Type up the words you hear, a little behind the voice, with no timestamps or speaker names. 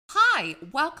Hi,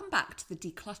 welcome back to the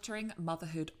Decluttering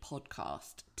Motherhood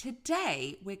podcast.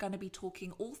 Today, we're going to be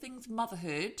talking all things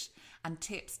motherhood and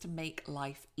tips to make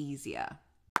life easier.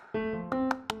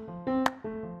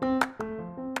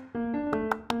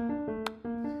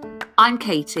 I'm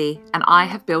Katie, and I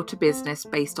have built a business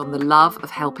based on the love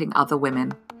of helping other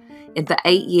women. In the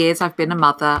 8 years I've been a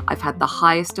mother, I've had the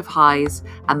highest of highs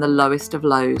and the lowest of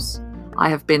lows. I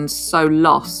have been so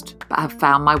lost, but have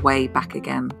found my way back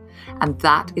again. And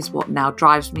that is what now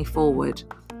drives me forward,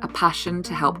 a passion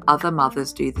to help other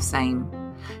mothers do the same.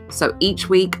 So each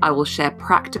week I will share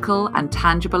practical and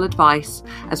tangible advice,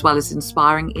 as well as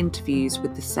inspiring interviews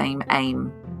with the same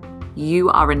aim. You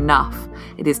are enough.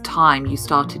 It is time you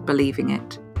started believing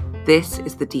it. This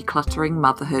is the Decluttering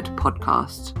Motherhood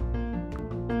podcast.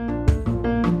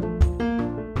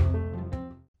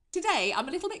 Today, I'm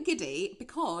a little bit giddy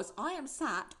because I am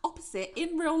sat opposite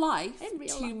in real life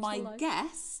to my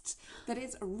guest that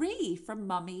is Ree from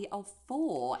Mummy of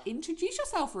Four. Introduce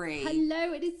yourself, Ree.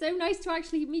 Hello, it is so nice to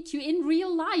actually meet you in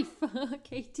real life,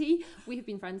 Katie. We have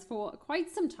been friends for quite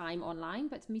some time online,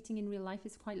 but meeting in real life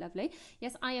is quite lovely.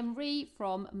 Yes, I am Ree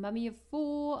from Mummy of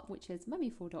Four, which is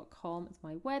mummyfour.com. It's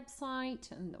my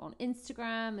website, and on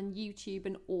Instagram and YouTube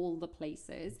and all the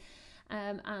places.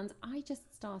 And I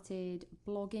just started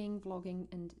blogging, vlogging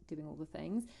and doing all the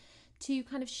things to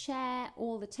kind of share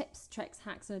all the tips, tricks,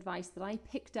 hacks and advice that I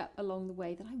picked up along the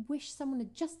way that I wish someone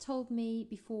had just told me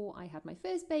before I had my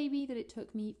first baby, that it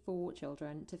took me 4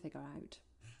 children to figure out.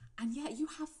 And yet you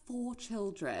have 4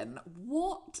 children.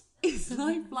 What is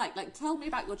life like? Like, tell me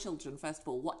about your children, first of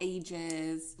all. What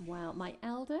ages? Well, my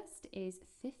eldest is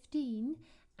 15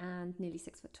 and nearly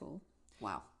 6 foot tall.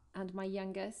 Wow. And my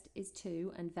youngest is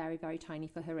 2 and very, very tiny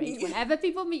for her age. Whenever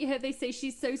people meet her, they say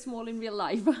she's so small in real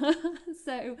life.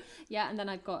 So, yeah, and then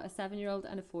I've got a 7-year-old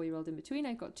and a 4-year-old in between.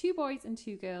 I've got 2 boys and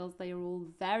 2 girls. They are all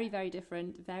very, very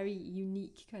different, very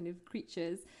unique kind of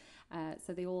creatures.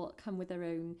 So they all come with their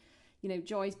own,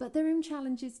 joys, but their own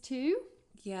challenges too.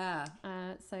 Yeah.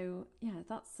 So, yeah,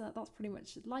 that's pretty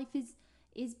much it. Life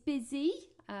is busy.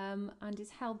 And is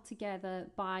held together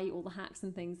by all the hacks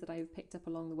and things that I've picked up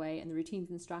along the way and the routines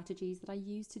and strategies that I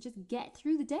use to just get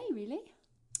through the day, really.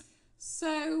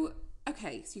 So,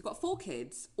 okay, so you've got 4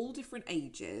 kids, all different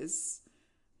ages.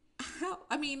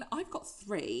 I've got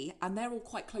 3 and they're all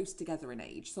quite close together in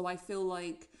age. So I feel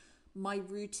like my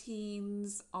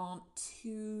routines aren't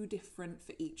too different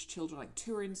for each children. Like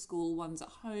 2 are in school, 1's at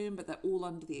home, but they're all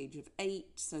under the age of 8.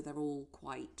 So they're all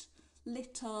quite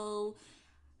little.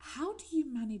 How do you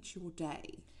manage your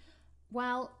day?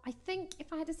 Well, I think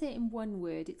if I had to say it in one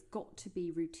word, it's got to be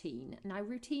routine. Now,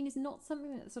 routine is not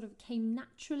something that sort of came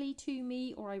naturally to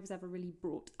me or I was ever really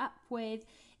brought up with.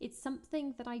 It's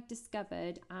something that I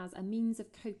discovered as a means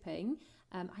of coping.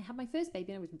 I had my first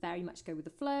baby and I was very much go with the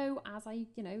flow, as I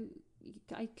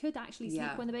could actually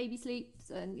sleep when the baby sleeps,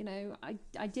 and,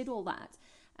 I did all that.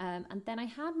 And then I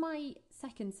had my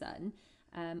second son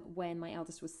when my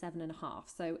eldest was 7.5.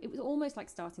 So it was almost like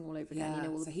starting all over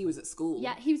again. So he was at school.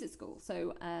 Yeah, he was at school.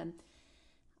 So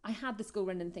I had the school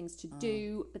run and things to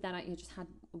do, but then I just had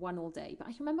one all day. But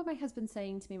I remember my husband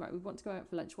saying to me, right, we want to go out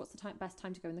for lunch. What's the best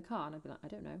time to go in the car? And I'd be like, I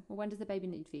don't know. Well, when does the baby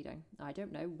need feeding? I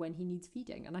don't know. When he needs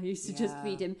feeding. And I used to just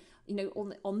feed him,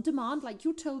 on demand, like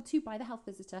you're told to by the health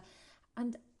visitor.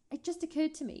 And it just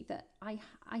occurred to me that I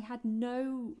had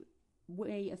no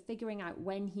way of figuring out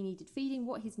when he needed feeding,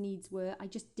 what his needs were. I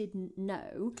just didn't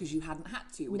know. Because you hadn't had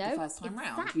to with the first time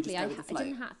round. You just go with the flow. I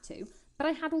didn't have to. But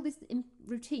I had all this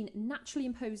routine naturally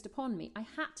imposed upon me. I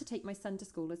had to take my son to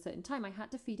school at a certain time. I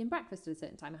had to feed him breakfast at a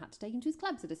certain time. I had to take him to his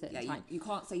clubs at a certain time. You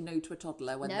can't say no to a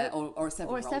toddler when or a 7-year-old.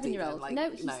 Or a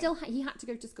 7-year-old. He had to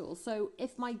go to school. So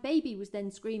if my baby was then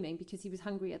screaming because he was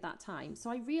hungry at that time, so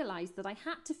I realised that I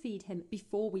had to feed him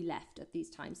before we left at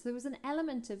these times. So there was an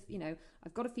element of,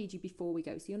 I've got to feed you before we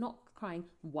go. So you're not crying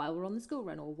while we're on the school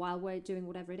run or while we're doing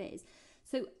whatever it is.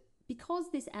 So because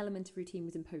this element of routine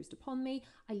was imposed upon me,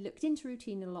 I looked into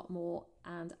routine a lot more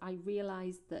and I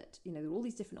realised that, there are all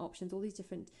these different options, all these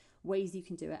different ways you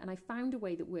can do it. And I found a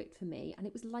way that worked for me. And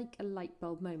it was like a light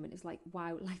bulb moment. It's like,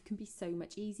 wow, life can be so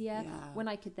much easier when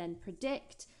I could then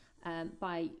predict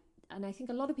and I think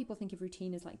a lot of people think of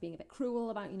routine as like being a bit cruel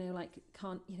about,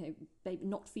 baby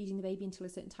not feeding the baby until a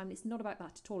certain time. It's not about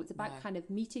that at all. It's about kind of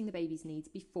meeting the baby's needs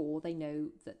before they know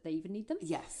that they even need them.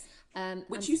 Yes.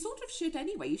 Which you sort of should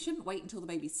anyway. You shouldn't wait until the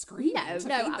baby's screaming to feed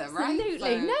them, absolutely.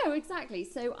 right? No, exactly.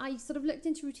 So I sort of looked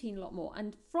into routine a lot more.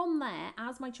 And from there,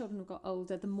 as my children have got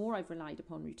older, the more I've relied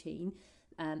upon routine.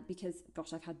 Because,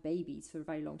 gosh, I've had babies for a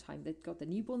very long time. They've got the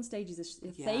newborn stage is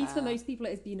a phase for most people.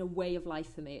 It has been a way of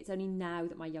life for me. It's only now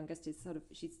that my youngest is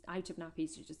she's out of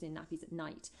nappies. She's just in nappies at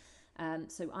night.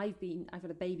 So I've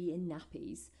had a baby in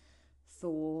nappies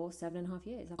for 7.5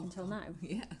 years up until now.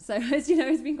 Yeah. So as you know,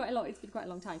 it's been quite a lot. It's been quite a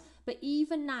long time. But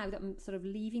even now that I'm sort of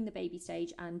leaving the baby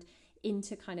stage and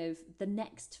into kind of the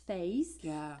next phase,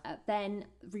 then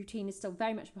routine is still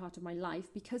very much a part of my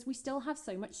life because we still have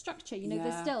so much structure. You know,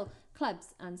 there's still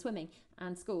clubs and swimming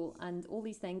and school and all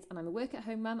these things. And I'm a work at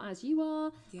home mum, as you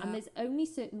are. Yeah. And there's only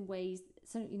certain ways,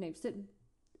 so you know, certain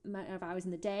amount of hours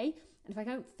in the day. And if I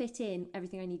don't fit in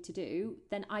everything I need to do,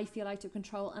 then I feel out of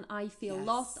control and I feel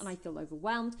lost and I feel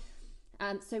overwhelmed.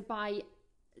 So by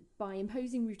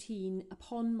imposing routine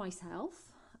upon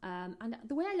myself, and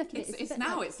the way I look at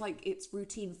it's like it's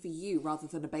routine for you rather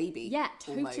than a baby. Yeah,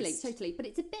 totally. But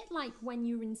it's a bit like when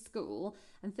you were in school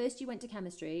and first you went to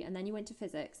chemistry and then you went to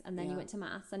physics and then you went to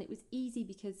maths, and it was easy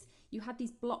because you had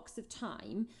these blocks of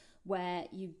time where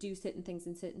you do certain things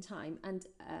in certain time. And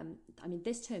I mean,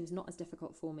 this term's not as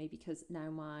difficult for me because now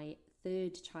my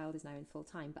third child is now in full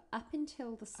time. But up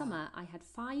until the summer, I had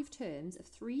 5 terms of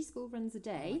 3 school runs a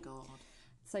day. Oh my God.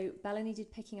 So Bella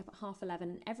needed picking up at 11:30,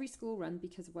 and every school run,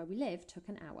 because of where we live, took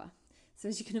an hour. So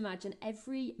as you can imagine,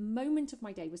 every moment of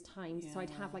my day was timed. So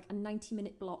I'd have like a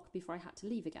 90-minute block before I had to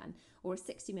leave again, or a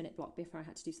 60-minute block before I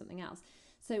had to do something else.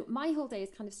 So my whole day is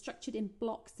kind of structured in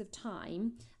blocks of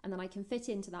time, and then I can fit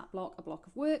into that block a block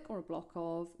of work, or a block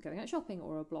of going out shopping,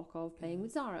 or a block of playing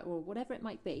with Zara, or whatever it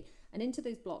might be. And into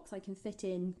those blocks I can fit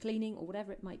in cleaning or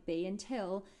whatever it might be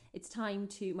until it's time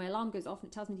to, my alarm goes off and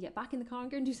it tells me to get back in the car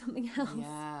and go and do something else.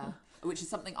 Yeah, which is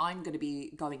something I'm going to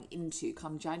be going into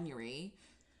come January.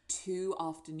 2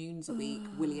 afternoons a week,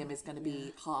 William is going to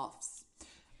be halves.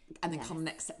 And then come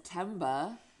next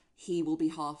September, he will be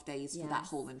half days for that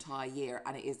whole entire year.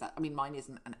 And it is that, I mean, mine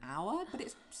isn't an hour, but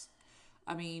it's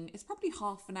probably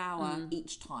half an hour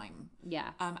each time.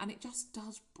 Yeah. And it just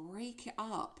does break it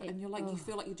up. And you're like, you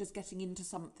feel like you're just getting into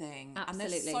something.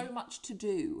 Absolutely. And there's so much to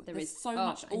do. There's so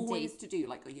much always to do.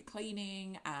 Like, you're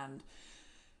cleaning and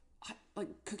like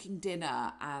cooking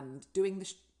dinner and doing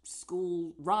the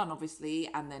school run, obviously,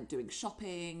 and then doing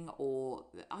shopping, or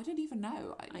I don't even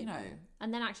know, you know.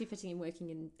 And then actually fitting in working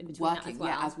in between that as well.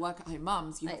 Yeah, as work at home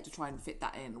mums, you have to try and fit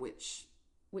that in, which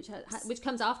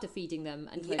comes after feeding them,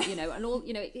 and you know, and all,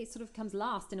 you know, it sort of comes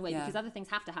last in a way because other things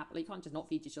have to happen. Like, you can't just not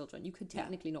feed your children. You could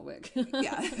technically not work.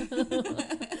 Yeah.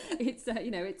 It's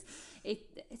you know,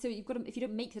 so you've got to, if you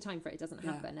don't make the time for it, it doesn't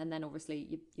happen. And then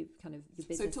obviously you kind of your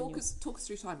business. So talk us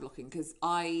through time blocking, because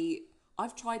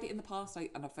I've tried it in the past and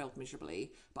I've failed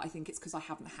miserably, but I think it's because I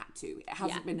haven't had to. It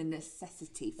hasn't been a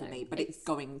necessity for me, but it's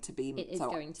going to be. It is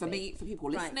going to for be. Me, for people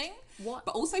listening, but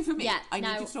also for me. Yeah, I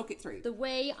need you to talk it through. The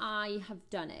way I have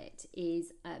done it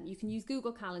is you can use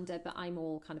Google Calendar, but I'm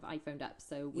all kind of iPhoned up,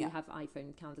 so we have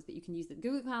iPhone calendars, but you can use the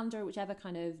Google Calendar, whichever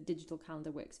kind of digital calendar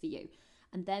works for you.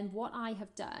 And then what I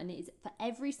have done is for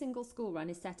every single school run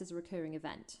is set as a recurring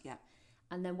event. Yeah.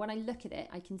 And then when I look at it,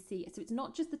 I can see, so it's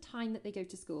not just the time that they go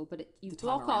to school, but you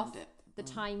block off the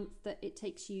time that it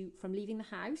takes you from leaving the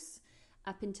house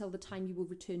up until the time you will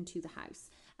return to the house.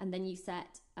 And then you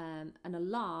set an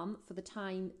alarm for the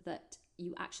time that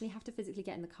you actually have to physically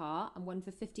get in the car, and one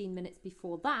for 15 minutes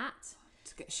before that.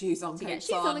 To get shoes on,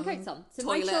 and coats on. So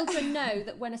toilet. My children know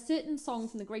that when a certain song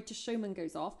from The Greatest Showman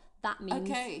goes off, that means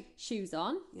shoes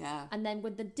on. Yeah. And then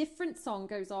when the different song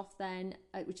goes off, then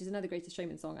which is another Greatest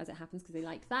Showman song, as it happens, because they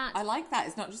like that. I like that.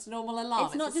 It's not just a normal alarm.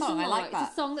 It's not just a song. I like that.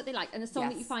 It's a song that they like, and a song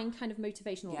that you find kind of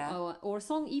motivational, or a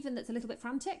song even that's a little bit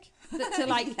frantic. To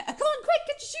like, come on, quick,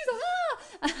 get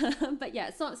your shoes on! But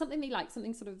yeah, so something they like,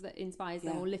 something sort of that inspires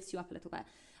them or lifts you up a little bit.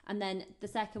 And then the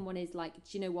second one is like,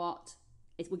 do you know what?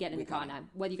 We're getting in the car now.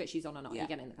 Whether you got shoes on or not, you're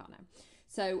getting in the car now.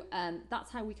 So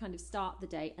that's how we kind of start the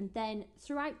day. And then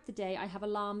throughout the day, I have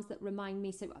alarms that remind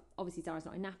me. So obviously Zara's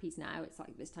not in nappies now. It's like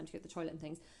it's time to go to the toilet and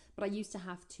things. But I used to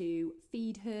have to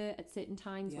feed her at certain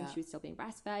times when she was still being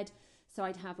breastfed. So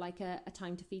I'd have like a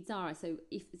time to feed Zara. So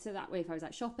that way, if I was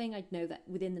out shopping, I'd know that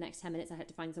within the next 10 minutes, I had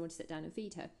to find someone to sit down and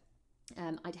feed her.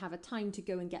 I'd have a time to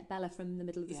go and get Bella from the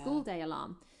middle of the school day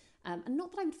alarm. And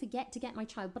not that I would forget to get my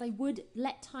child, but I would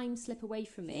let time slip away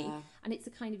from me. Yeah. And it's a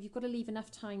kind of, you've got to leave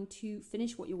enough time to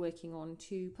finish what you're working on,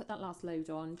 to put that last load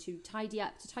on, to tidy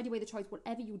up, to tidy away the toys,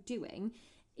 whatever you're doing,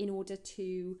 in order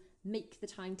to make the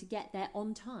time to get there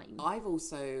on time. I've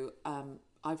also,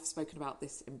 I've spoken about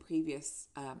this in previous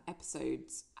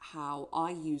episodes, how I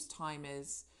use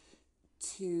timers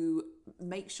to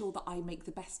make sure that I make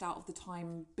the best out of the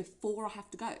time before I have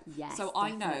to go. Yes, so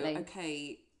I know,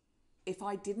 okay, if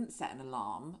I didn't set an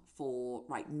alarm for,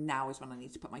 right, now is when I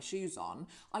need to put my shoes on,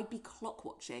 I'd be clock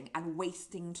watching and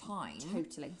wasting time.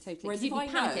 Totally. Whereas if I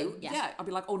know, I'd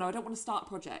be like, oh no, I don't want to start a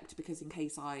project because in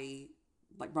case I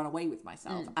like run away with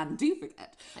myself and do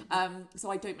forget.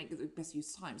 So I don't make the best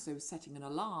use of time. So setting an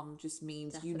alarm just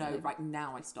means, you know, right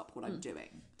now I stop what I'm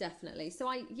doing. Definitely. So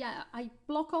I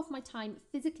block off my time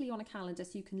physically on a calendar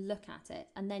so you can look at it,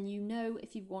 and then you know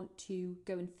if you want to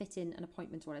go and fit in an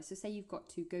appointment or whatever. So say you've got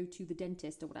to go to the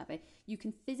dentist or whatever, you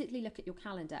can physically look at your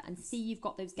calendar and see you've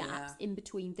got those gaps in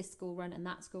between this school run and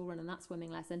that school run and that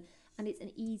swimming lesson, and it's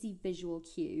an easy visual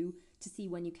cue to see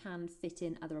when you can fit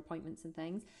in other appointments and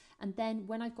things. And then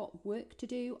when I've got work to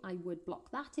do, I would block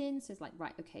that in. So it's like,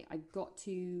 right, okay, I've got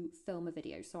to film a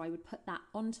video. So I would put that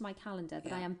onto my calendar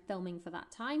that I am filming for that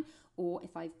time. Or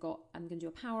if I'm going to do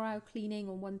a power hour cleaning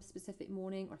on one specific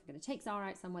morning, or if I'm going to take Zara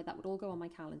out somewhere, that would all go on my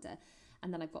calendar.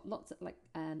 And then I've got lots of like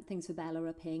things for Bella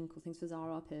are pink, or things for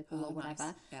Zara are purple, or whatever.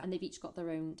 Nice. Yeah. And they've each got their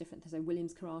own different. So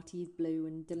William's karate is blue,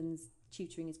 and Dylan's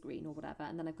tutoring is green, or whatever.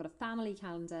 And then I've got a family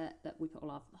calendar that we put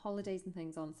all our holidays and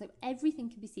things on, so everything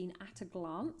can be seen at a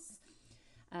glance.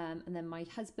 And then my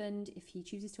husband, if he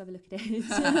chooses to have a look at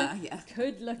it,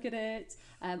 could look at it.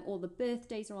 All the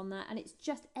birthdays are on there, and it's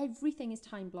just everything is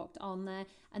time blocked on there.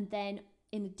 And then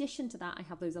in addition to that, I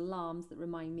have those alarms that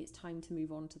remind me it's time to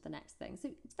move on to the next thing. So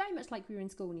it's very much like we were in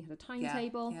school when you had a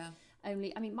timetable.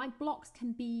 Only, I mean, my blocks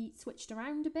can be switched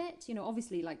around a bit. You know,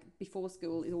 obviously, like before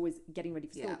school is always getting ready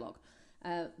for school block.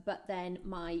 But then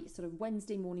my sort of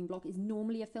Wednesday morning block is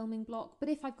normally a filming block. But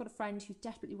if I've got a friend who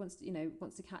desperately wants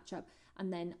to catch up,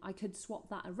 and then I could swap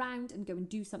that around and go and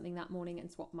do something that morning and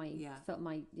swap my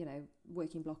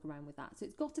working block around with that. So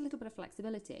it's got a little bit of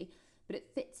flexibility, but it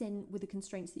fits in with the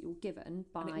constraints that you're given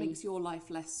by. And it makes your life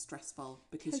less stressful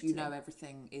because you know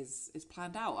everything is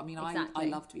planned out. I mean, I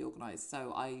love to be organised,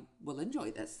 so I will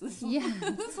enjoy this. This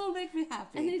will make me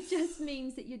happy. And it just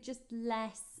means that you're just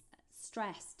less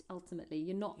stressed. Ultimately,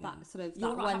 you're not that sort of.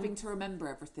 You're not having to remember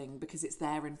everything because it's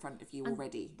there in front of you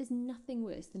already. There's nothing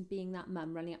worse than being that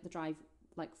mum running up the drive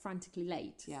like frantically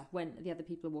late when the other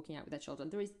people are walking out with their children.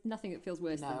 There is nothing that feels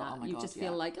worse than that. You just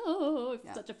feel like,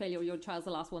 such a failure. Your child's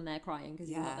the last one there crying because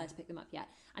you're not there to pick them up yet.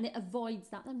 And it avoids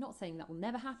that. I'm not saying that will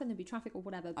never happen. There'll be traffic or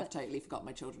whatever. But I've totally forgot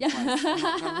my children twice.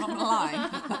 I'm not going to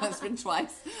lie. It's been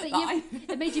twice.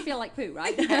 It made you feel like poo,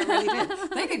 right? Yeah, it really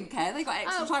did. They didn't care. They got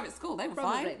extra time at school. They were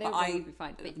fine. They were probably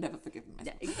fine. I've never forgiven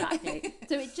myself. Yeah, exactly.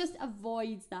 So it just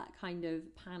avoids that kind of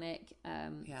panic.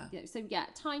 So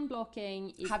time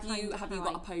blocking is Have you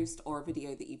got a post or a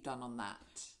video that you've done on that?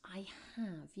 I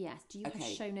have, yes. Do you have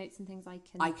show notes and things I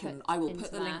will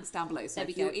put the links down below. So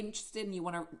if you're interested and you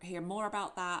want to hear more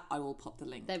about that, I will pop the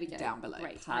link down below.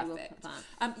 Great. Perfect. I will put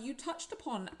that. You touched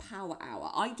upon Power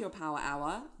Hour. I do a Power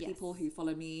Hour. Yes. People who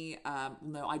follow me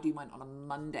know I do mine on a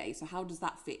Monday. So how does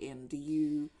that fit in? Do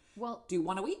you do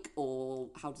one a week, or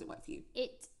how does it work for you?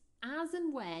 It as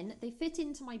and when they fit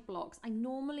into my blocks. I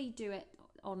normally do it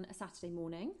on a Saturday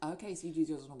morning. Okay, so you do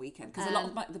yours on a weekend. Because a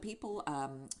lot of the people,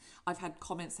 I've had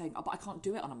comments saying, but I can't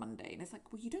do it on a Monday. And it's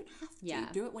like, well, you don't have to. Yeah.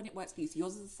 Do it when it works for you. So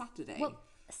yours is a Saturday. Well,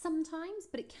 sometimes,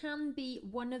 but it can be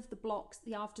one of the blocks,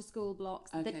 the after school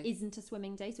blocks, that isn't a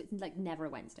swimming day. So it's like never a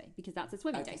Wednesday, because that's a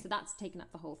swimming day. So that's taken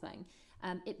up the whole thing.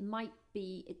 It might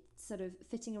be it's sort of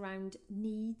fitting around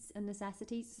needs and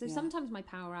necessities. So sometimes my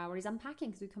power hour is unpacking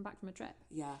because we come back from a trip.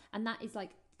 Yeah. And that is like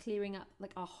clearing up,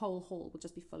 like our whole hall will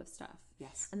just be full of stuff.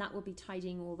 Yes. And that will be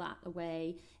tidying all that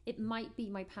away. It might be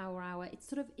my power hour. It's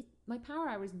sort of, my power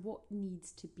hour is what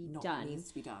needs to be done. Needs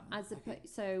to be done.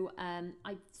 So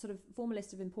I sort of form a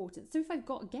list of importance. So if I've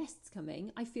got guests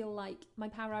coming, I feel like my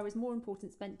power hour is more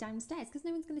important spent downstairs because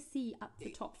no one's going to see up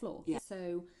the top floor. Yeah.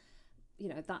 So,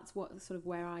 that's what sort of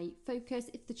where I focus.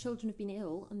 If the children have been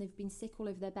ill and they've been sick all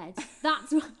over their beds,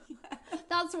 that's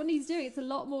what needs doing. It's a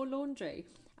lot more laundry.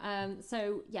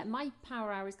 My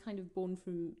power hour is kind of born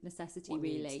from necessity,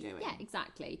 really. Yeah,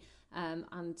 exactly.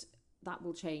 And that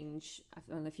will change. I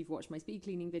don't know if you've watched my speed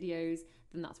cleaning videos,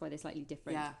 then that's why they're slightly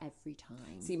different every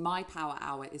time. See, my power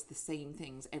hour is the same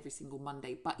things every single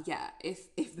Monday. But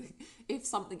if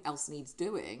something else needs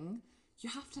doing, you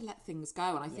have to let things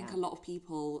go. And I think a lot of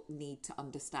people need to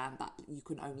understand that you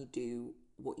can only do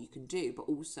what you can do, but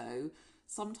also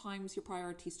sometimes your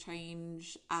priorities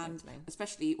change, and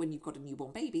especially when you've got a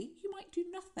newborn baby, you might do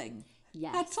nothing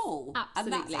at all. Absolutely.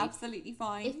 And that's absolutely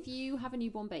fine. If you have a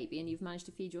newborn baby and you've managed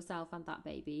to feed yourself and that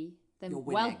baby, then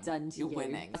well done to you. You're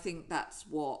winning. I think that's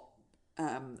what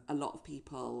a lot of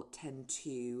people tend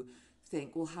to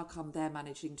think, well, how come they're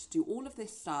managing to do all of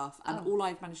this stuff and all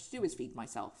I've managed to do is feed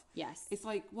myself? Yes. It's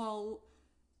like, well,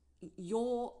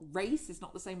 your race is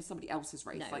not the same as somebody else's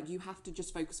race. No. Like, you have to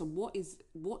just focus on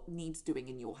what needs doing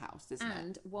in your house, isn't it?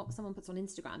 And what someone puts on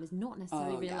Instagram is not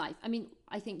necessarily real life. I mean,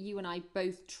 I think you and I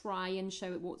both try and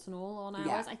show it warts and all on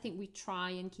ours. I think we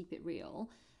try and keep it real.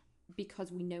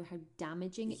 because we know how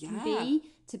damaging it can Yeah. be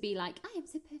to be like, I am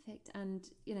so perfect. And,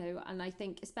 you know, and I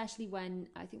think especially when,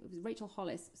 I think it was Rachel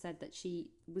Hollis said that she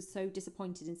was so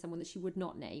disappointed in someone that she would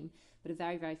not name, but a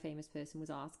very, very famous person was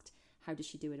asked, how does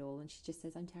she do it all? And she just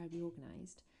says, I'm terribly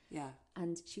organised. Yeah.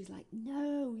 And she was like,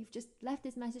 no, you've just left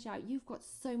this message out. You've got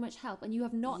so much help. And you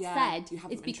have not Yeah, said you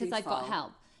haven't it's been because I've got truthful.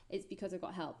 help. It's because I've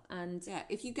got help. And Yeah,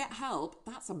 if you get help,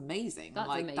 that's amazing. That's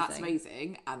like, amazing. That's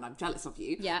amazing, and I'm jealous of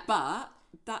you. Yeah. But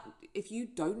that if you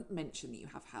don't mention that you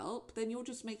have help, then you're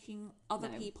just making other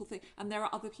No. people think. And there are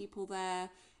other people there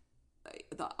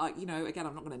that are, you know, again,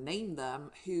 I'm not going to name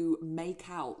them, who make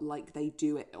out like they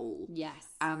do it all. yes.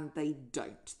 And they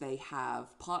don't. They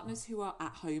have partners who are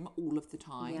at home all of the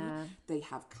time. Yeah. They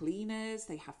have cleaners.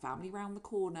 They have family around the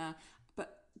corner.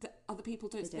 But the other people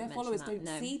don't. They don't Their mention followers that, don't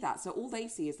no. see that. So all they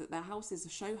see is that their house is a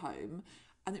show home,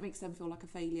 and it makes them feel like a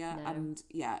failure. No. And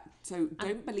yeah, so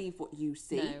don't believe what you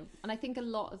see. No. And I think a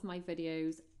lot of my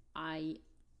videos, I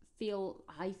feel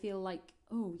like,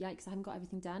 oh, yikes, I haven't got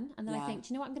everything done. And then I Yeah. think, do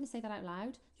you know what? I'm going to say that out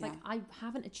loud. It's like, Yeah. I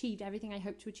haven't achieved everything I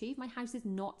hope to achieve. My house is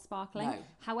not sparkling. No.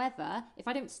 However, if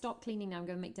I don't stop cleaning now, I'm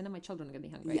going to make dinner. My children are going to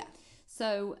be hungry. Yeah.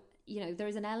 So, you know, there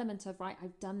is an element of, right,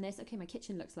 I've done this. Okay, my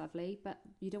kitchen looks lovely, but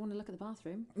you don't want to look at the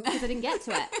bathroom because I didn't get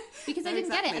to it. Because I No, didn't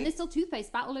get it. exactly. And there's still toothpaste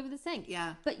spat all over the sink.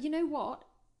 Yeah. But you know what?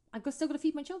 Still got to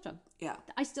feed my children. Yeah.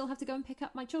 I still have to go and pick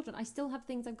up my children. I still have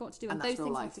things I've got to do, And and that's those real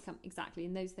things life. have to come exactly.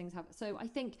 And those things have. So I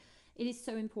think it is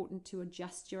so important to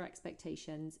adjust your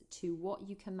expectations to what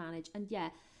you can manage, and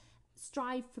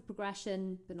strive for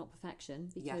progression but not perfection,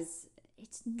 because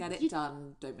it's Get it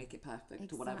done. Don't make it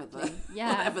perfect, or whatever the Exactly.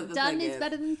 whatever the done thing is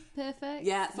better than perfect.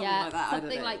 Yeah, something like that. I don't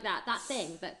Something know. like that. That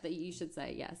thing that you should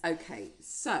say. Yes. Okay,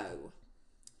 so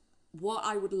what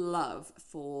I would love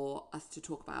for us to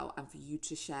talk about and for you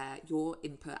to share your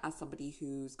input as somebody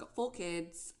who's got 4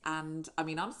 kids. And I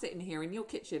mean, I'm sitting here in your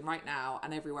kitchen right now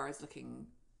and everywhere is looking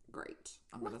great.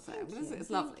 I'm going to say. It's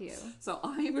lovely. you. So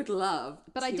I would love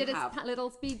But to I did have... a little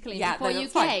speed clean Yeah, before no, you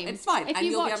it's fine. came. It's fine. If And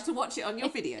you you'll be watch- able to watch it on your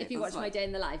video. If you That's watch my fine. day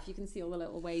in the life, you can see all the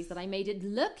little ways that I made it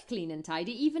look clean and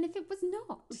tidy, even if it was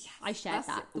not. I shared That's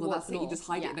that. it. Well, that's it. You just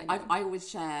hide it. Yeah, I always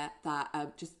share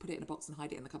that. Just put it in a box and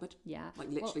hide it in the cupboard. Yeah. Like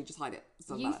literally, just hide it.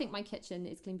 So You that- think my kitchen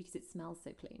is clean because it smells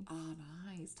so clean. Oh,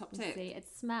 nice. Top You tip. see, it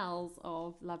smells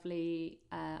of lovely.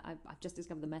 I've just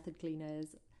discovered the Method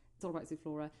cleaners. It's all about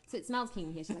Zuflora. So it smells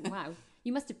clean here. She's like, wow,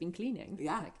 you must have been cleaning.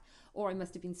 Yeah. Like, or I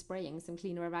must have been spraying some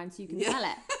cleaner around so you can Yeah.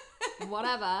 smell it.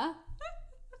 Whatever.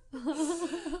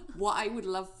 What I would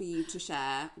love for you to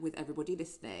share with everybody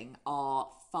listening are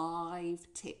 5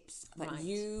 tips that Right.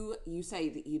 you say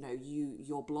that, you know,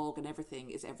 your blog and everything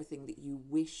is everything that you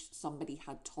wish somebody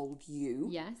had told you.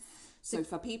 Yes. So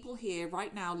for people here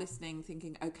right now listening,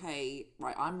 thinking, okay,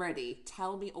 right, I'm ready.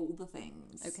 Tell me all the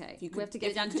things. Okay. If you We have to get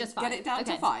if it down you to could just 5. Get it down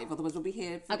to Okay. 5, otherwise we'll be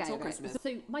here for Okay, until right. Christmas.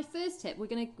 So my first tip, we're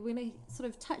gonna sort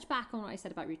of touch back on what I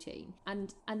said about routine,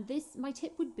 and this, my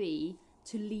tip would be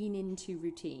to lean into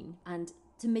routine and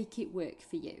to make it work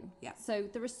for you. Yeah. So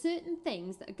there are certain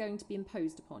things that are going to be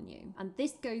imposed upon you, and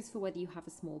this goes for whether you have a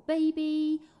small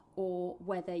baby or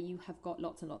whether you have got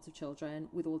lots and lots of children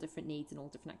with all different needs and all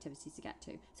different activities to get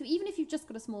to. So even if you've just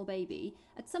got a small baby,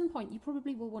 at some point you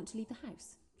probably will want to leave the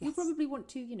house. You'll Yes. probably want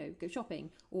to, you know, go shopping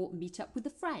or meet up with a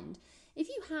friend. If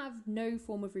you have no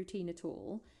form of routine at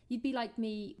all, you'd be like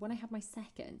me when I had my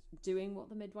second, doing what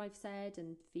the midwife said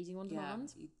and feeding on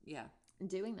demand Yeah. and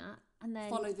doing that. And then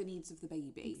Follow the needs of the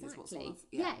baby is what sort of...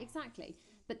 yeah, exactly.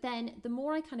 But then the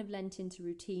more I kind of lent into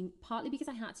routine, partly because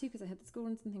I had to, because I had the school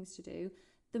runs and things to do,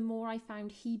 the more I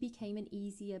found he became an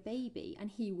easier baby,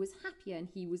 and he was happier and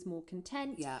he was more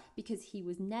content because he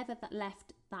was never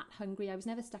left that hungry. I was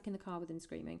never stuck in the car with him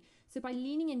screaming. So by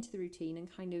leaning into the routine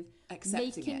and kind of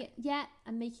Accepting making it.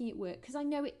 and making it work, because I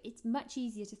know it's much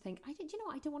easier to think, do you know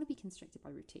what? I don't want to be constricted by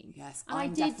routine. Yes, And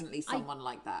I'm definitely someone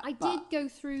like that. I did go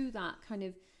through that kind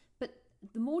of, but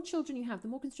the more children you have, the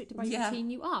more constricted by routine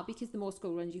you are, because the more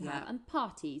school runs you have, and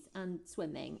parties and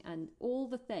swimming and all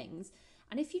the things.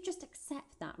 And if you just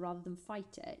accept that rather than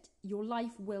fight it, your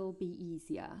life will be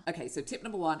easier. Okay, so tip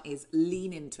number 1 is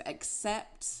lean into,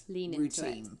 accept Lean into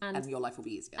routine, it. and your life will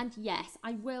be easier. And yes,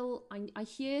 I will. I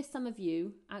hear some of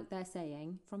you out there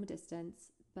saying from a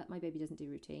distance, but my baby doesn't do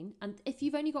routine. And if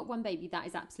you've only got one baby, that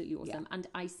is absolutely awesome. And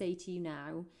I say to you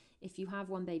now, if you have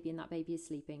one baby and that baby is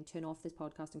sleeping, turn off this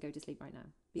podcast and go to sleep right now,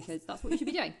 because that's what you should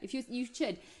be doing. If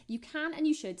you can and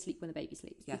you should sleep when the baby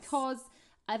sleeps, because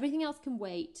everything else can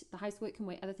wait. The housework can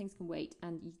wait. Other things can wait,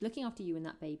 and looking after you and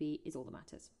that baby is all that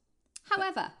matters.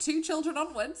 However, 2 children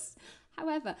onwards.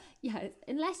 However, yeah,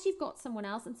 unless you've got someone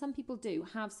else, and some people do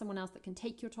have someone else that can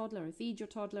take your toddler and feed your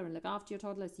toddler and look after your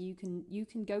toddler, so you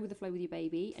can go with the flow with your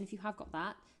baby. And if you have got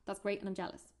that, that's great, and I'm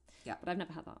jealous. Yeah. But I've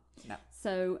never had that. No.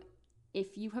 So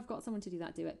if you have got someone to do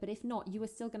that, do it. But if not, you are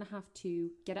still going to have to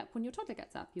get up when your toddler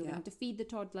gets up. You're going to have to feed the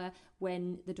toddler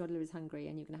when the toddler is hungry,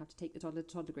 and you're going to have to take the toddler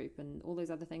to toddler group and all those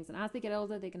other things. And as they get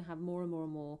older, they're going to have more and more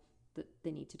and more that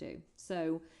they need to do.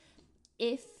 So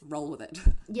roll with it.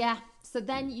 Yeah. So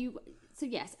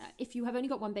yes, if you have only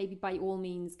got one baby, by all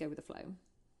means, go with the flow.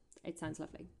 It sounds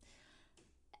lovely.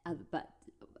 But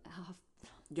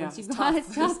yeah, it's tough.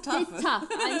 It's tough.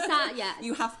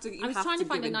 You have to. I was trying to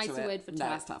find a nicer word for tough.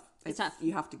 No, it's tough. It's tough.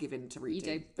 You have to give in to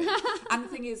routine. You do. And the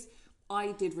thing is,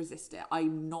 I did resist it.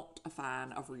 I'm not a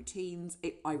fan of routines.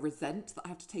 I resent that I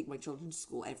have to take my children to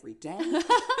school every day.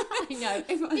 I know.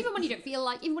 Even when you don't feel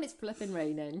like, even when it's flipping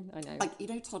raining, I know.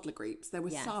 Like, toddler groups, there were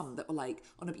some that were like,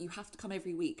 oh no, but you have to come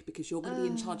every week because you're going to be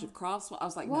in charge of crafts. I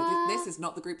was like, no, this is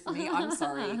not the group for me. I'm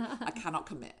sorry. I cannot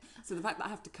commit. So the fact that I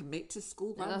have to commit to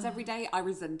school runs every day, I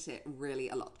resent it really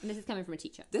a lot. And this is coming from a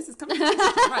teacher.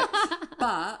 Right.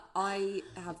 But I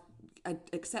have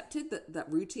accepted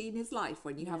that routine is life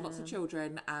when you have lots of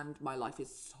children, and my life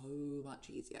is so much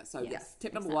easier. So yes,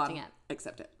 tip number 1,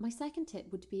 accept it. My second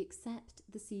tip would be accept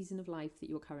the season of life that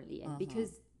you're currently in,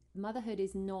 because motherhood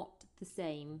is not the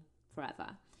same forever.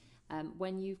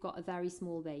 When you've got a very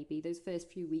small baby, those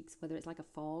first few weeks, whether it's like a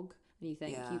fog and you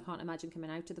think you can't imagine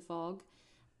coming out of the fog,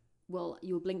 well,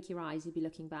 you'll blink your eyes, you'll be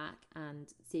looking back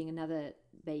and seeing another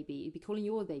baby. You'll be calling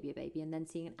your baby a baby, and then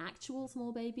seeing an actual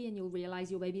small baby, and you'll realise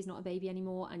your baby is not a baby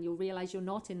anymore, and you'll realise you're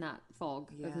not in that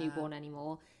fog of newborn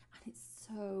anymore. And it's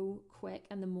so quick,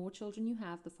 and the more children you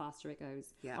have, the faster it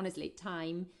goes. Honestly,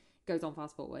 time goes on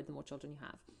fast forward, the more children you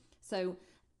have. So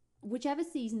whichever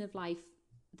season of life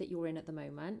that you're in at the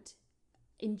moment,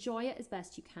 enjoy it as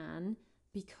best you can,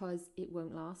 because it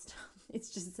won't last. It's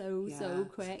just so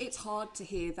quick. It's hard to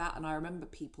hear that, and I remember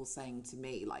people saying to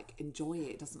me, like, enjoy it,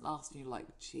 it doesn't last, and you're like,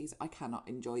 geez, I cannot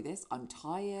enjoy this, I'm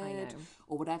tired,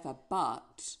 or whatever.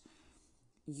 But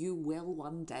you will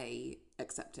one day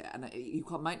accept it, and you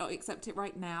might not accept it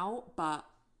right now, but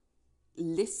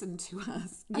listen to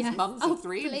us as mums of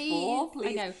 3 and 4, please.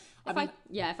 I know.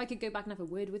 If I could go back and have a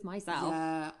word with myself.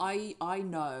 Yeah, I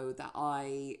know that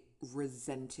I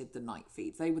resented the night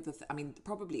feeds. They were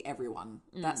probably everyone.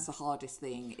 That's the hardest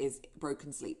thing, is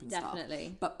broken sleep and stuff.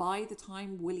 Definitely. But by the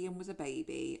time William was a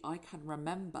baby, I can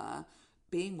remember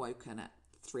being woken at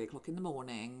 3 o'clock in the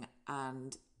morning,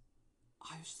 and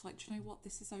I was just like, do you know what?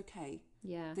 This is okay.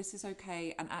 Yeah. This is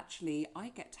okay. And actually, I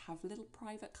get to have little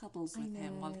private cuddles with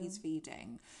him while he's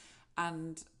feeding.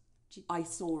 And I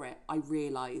saw it. I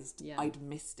realised I'd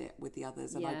missed it with the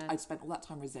others, and I'd spent all that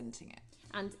time resenting it.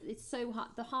 And it's so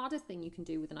hard. The hardest thing you can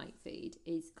do with a night feed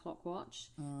is clock watch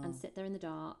and sit there in the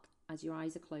dark as your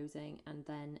eyes are closing, and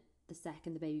then the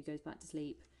second the baby goes back to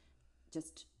sleep,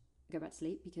 just go back to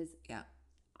sleep. Because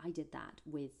I did that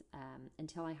with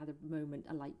until I had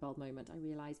a light bulb moment. I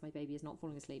realised my baby is not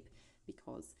falling asleep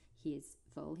because he is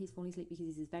full. He's falling asleep because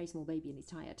he's a very small baby and he's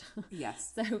tired.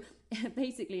 Yes. So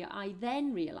basically, I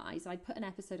then realised I'd put an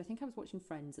episode. I think I was watching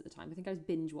Friends at the time. I think I was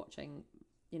binge watching,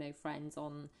 Friends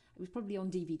on. It was probably on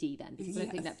DVD then, because I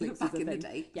don't think Netflix back was a in thing. the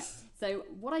day. Yeah. So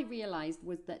what I realised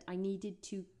was that I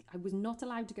was not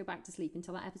allowed to go back to sleep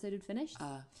until that episode had finished.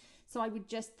 So I would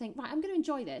just think, right, I'm going to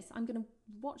enjoy this. I'm going to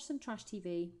watch some trash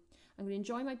TV. I'm going to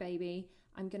enjoy my baby.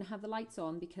 I'm going to have the lights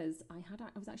on, because I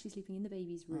was actually sleeping in the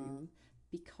baby's room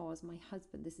because my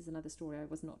husband, this is another story I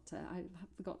have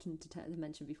forgotten to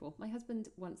mention before. My husband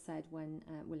once said, when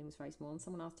William was very small, and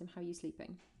someone asked him, how are you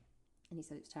sleeping? And he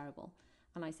said, it was terrible.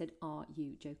 And I said, are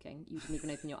you joking? You didn't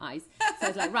even open your eyes. So I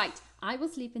was like, right, I will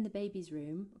sleep in the baby's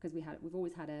room, because we've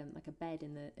always had a bed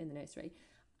in the nursery.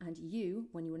 And you,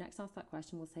 when you were next asked that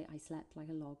question, will say, I slept like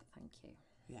a log, thank you.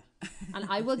 Yeah. And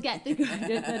I will get the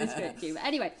credit that is straight to you. But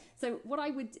anyway, so what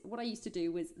I used to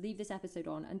do was leave this episode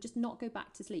on and just not go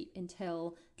back to sleep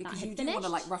until that had finished. Because you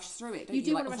do want to rush through it, don't you? You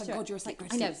do want to rush through God, it. you're asleep.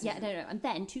 I know, no. And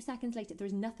then 2 seconds later, there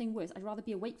is nothing worse. I'd rather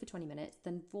be awake for 20 minutes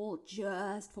than falling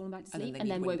back to sleep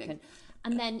and then woken.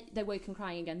 And then they're woken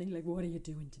crying again. Then you're like, what are you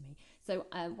doing to me? So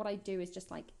what I do is just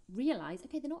realise,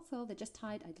 okay, they're not full, they're just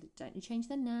tired. I don't change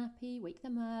their nappy, wake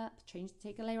them up,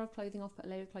 take a layer of clothing off, put a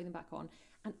layer of clothing back on.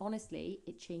 And honestly,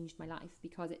 it changed my life,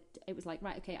 because it was like,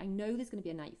 right, okay, I know there's going to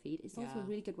be a night feed. It's also a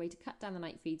really good way to cut down the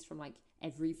night feeds from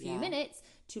every few minutes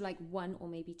to 1 or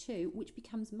maybe 2, which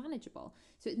becomes manageable.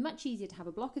 So it's much easier to have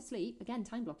a block of sleep, again,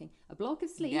 time blocking, a block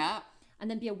of sleep, and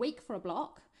then be awake for a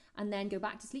block, and then go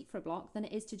back to sleep for a block than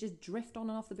it is to just drift on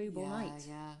and off the boob all night.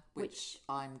 Yeah, which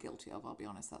I'm guilty of, I'll be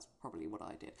honest. That's probably what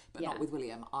I did, but Yeah. not with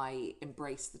William. I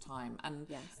embraced the time, and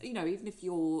Yes. you know, even if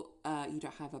you don't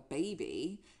have a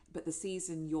baby, but the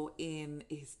season you're in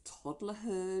is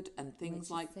toddlerhood and things Which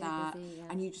is like so that, busy, yeah.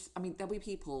 and you just, I mean, there'll be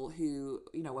people who,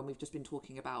 you know, when we've just been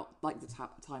talking about like the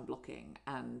time blocking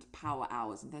and power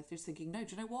hours, and they're just thinking, no,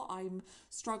 do you know what, I'm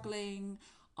struggling.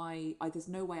 I there's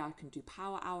no way I can do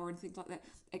power hour and things like that,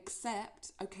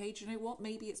 except, okay, do you know what,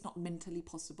 maybe it's not mentally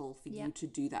possible for Yeah. you to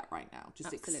do that right now.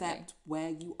 Just Absolutely. accept where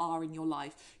you are in your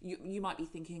life. You might be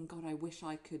thinking, God, I wish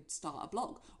I could start a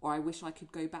blog, or I wish I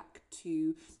could go back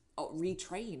to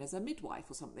retrain as a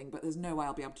midwife or something, but there's no way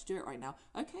I'll be able to do it right now.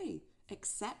 Okay,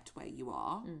 accept where you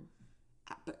are.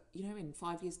 But you know, in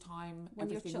 5 years' time, When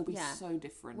your everything will be yeah. so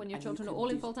different. When your and you children are can all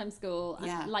in do- full-time school, and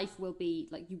Yeah. life will be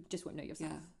like, you just won't know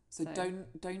yourself. Yeah. So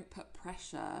don't put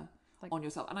pressure Like- on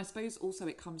yourself. And I suppose also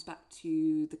it comes back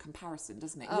to the comparison,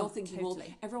 doesn't it? Oh, You're thinking, well,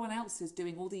 totally. everyone else is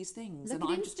doing all these things, Look and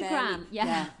at I'm just Instagram. barely.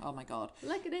 Yeah. Oh my God.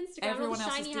 Look at Instagram, Everyone all the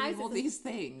else is shiny doing houses. all these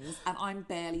things, and I'm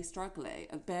barely struggling,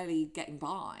 barely getting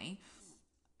by.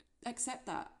 Accept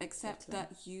that. Accept Totally.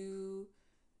 that you.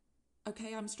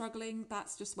 Okay, I'm struggling.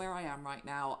 That's just where I am right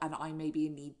now, and I maybe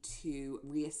need to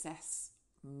reassess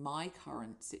my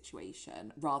current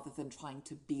situation rather than trying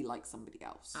to be like somebody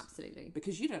else. Absolutely.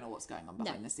 Because you don't know what's going on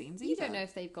behind the scenes either. You don't know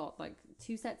if they've got like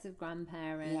 2 sets of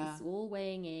grandparents Yeah. all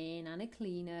weighing in and a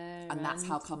cleaner. And that's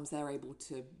how comes they're able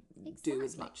to do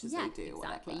as much as they do.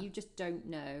 Exactly. Whatever. You just don't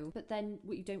know. But then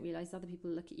what you don't realise, other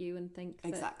people look at you and think that,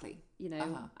 Exactly. you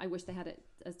know, I wish they had it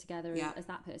as together Yeah. as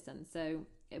that person. So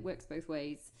it works both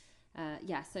ways.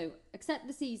 So accept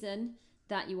the season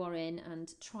that you are in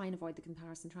and try and avoid the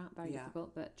comparison trap. Very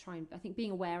difficult, but I think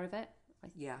being aware of it,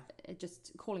 Yeah.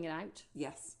 just calling it out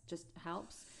Yes. just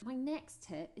helps. My next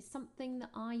tip is something that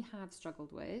I have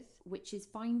struggled with, which is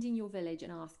finding your village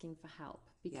and asking for help,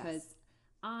 because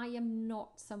I am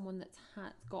not someone that's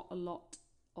got a lot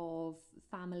of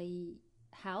family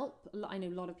help. I know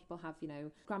a lot of people have, you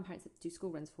know, grandparents that do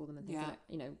school runs for them and things like that.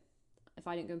 You know, if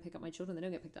I don't go and pick up my children, they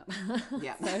don't get picked up.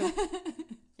 Yeah.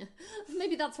 So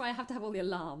maybe that's why I have to have all the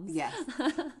alarms. Yes.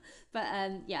 But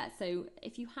so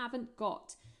if you haven't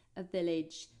got a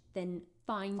village, then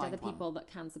find other one. people that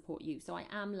can support you. So I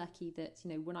am lucky that,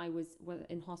 you know, when I was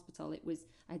in hospital,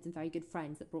 I had some very good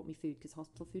friends that brought me food, because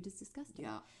hospital food is disgusting.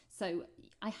 Yeah. So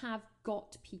I have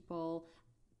got people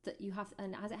that you have,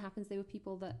 and as it happens, they were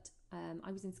people that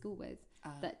I was in school with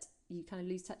that you kind of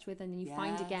lose touch with, and then you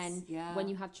find again when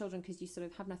you have children, because you sort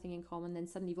of have nothing in common. Then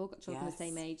suddenly you've all got children the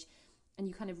same age, and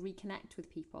you kind of reconnect with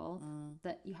people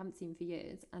that you haven't seen for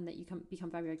years and that you can become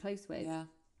very, very close with. Yeah.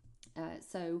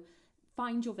 So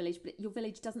find your village, but your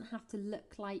village doesn't have to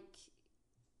look like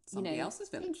Somebody else's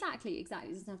village. Exactly. It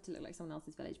doesn't have to look like someone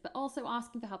else's village, but also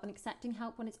asking for help and accepting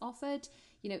help when it's offered.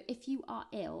 You know, if you are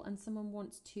ill and someone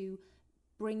wants to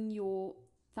bring your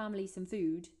family some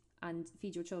food and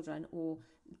feed your children, or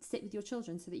sit with your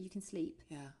children so that you can sleep.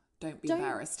 Yeah. Don't be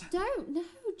embarrassed. No,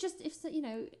 just if, you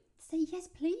know, say yes,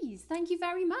 please. Thank you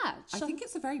very much. I think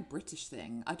it's a very British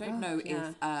thing. I don't know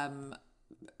if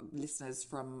listeners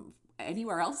from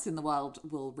anywhere else in the world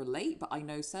will relate, but I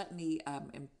know certainly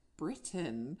in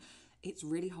Britain, it's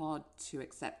really hard to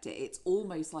accept it. It's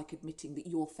almost like admitting that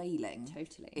you're failing.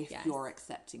 Totally. If yes. you're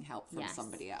accepting help from Yes.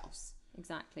 somebody else.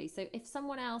 Exactly. So if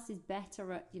someone else is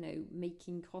better at, you know,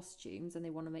 making costumes and they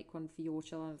want to make one for your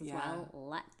child as well,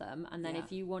 let them. And then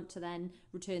if you want to then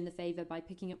return the favour by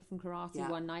picking up from karate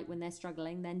one night when they're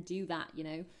struggling, then do that, you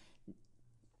know.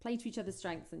 Play to each other's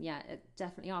strengths, and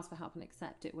definitely ask for help and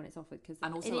accept it when it's offered, because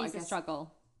it is a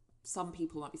struggle. Some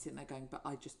people might be sitting there going, but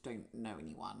I just don't know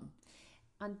anyone.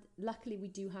 And luckily we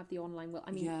do have the online world.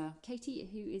 I mean,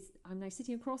 Katie, I'm now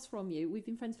sitting across from you. We've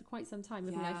been friends for quite some time.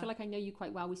 Haven't we? I feel like I know you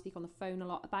quite well. We speak on the phone a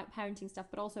lot about parenting stuff,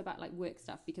 but also about like work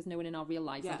stuff, because no one in our real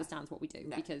lives understands what we do.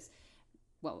 No. Because,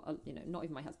 well, you know, not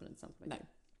even my husband understands what I do.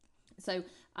 So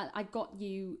I got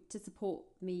you to support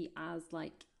me as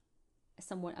like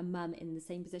a mum in the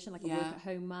same position, like a work at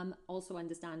home mum, also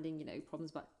understanding, you know,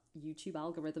 problems about YouTube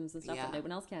algorithms and stuff that no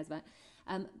one else cares about.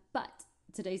 But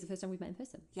today's the first time we've met in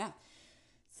person. Yeah.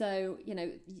 So, you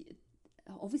know,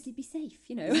 obviously be safe,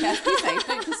 you know. Yeah, be safe.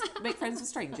 Don't just make friends with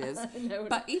strangers.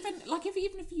 But even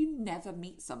if you never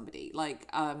meet somebody, like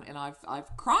and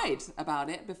I've cried about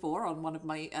it before on one of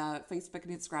my Facebook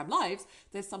and Instagram lives.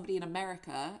 There's somebody in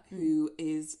America who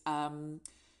is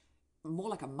more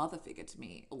like a mother figure to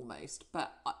me almost,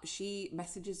 but she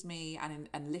messages me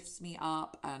and lifts me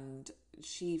up and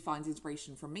she finds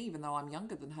inspiration from me, even though I'm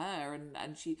younger than her, and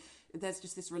there's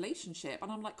just this relationship,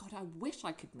 and I'm like, God, I wish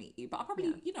I could meet you, but I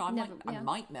probably, I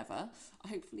might never.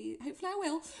 Hopefully I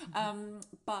will.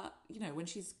 But when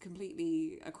she's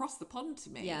completely across the pond to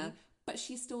me, but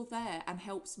she's still there and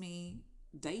helps me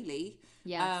daily.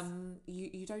 Yes.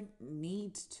 You don't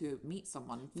need to meet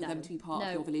someone for them to be part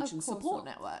of your village and support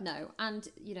network. No, and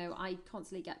I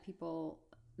constantly get people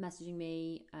messaging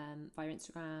me via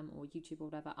Instagram or YouTube or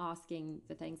whatever, asking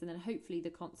for things, and then hopefully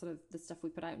the sort of the stuff we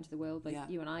put out into the world, like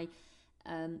you and I,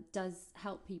 does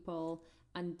help people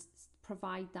and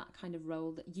provide that kind of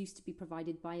role that used to be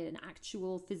provided by an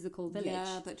actual physical village.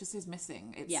 Yeah, that just is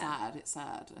missing. It's sad,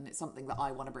 and it's something that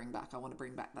I want to bring back. I want to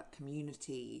bring back that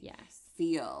community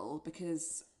feel,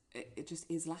 because it just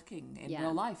is lacking in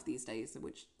real life these days,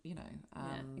 which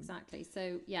exactly.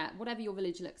 So whatever your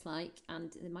village looks like,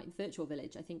 and it might virtual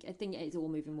village, I think it is all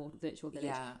moving more to virtual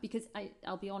village, because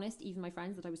I'll be honest, even my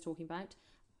friends that I was talking about,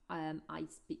 I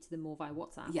speak to them more via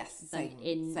WhatsApp than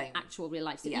in actual real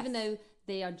life. So even though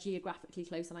they are geographically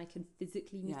close and I can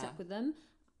physically meet up with them,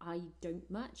 I don't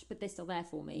much, but they're still there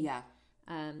for me.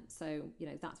 So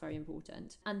that's very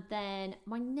important. And then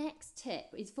my next tip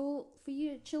is for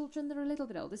your children that are a little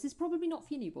bit old. This is probably not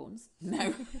for your newborns.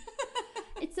 No.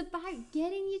 It's about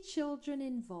getting your children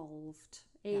involved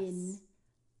in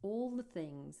all the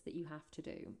things that you have to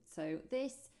do. So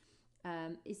this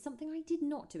is something I did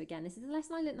not do. Again, this is a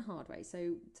lesson I learned the hard way,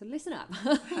 so listen up.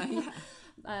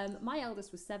 My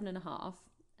eldest was 7.5,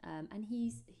 and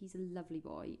he's a lovely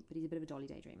boy, but he's a bit of a dolly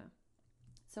daydreamer.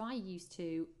 So I used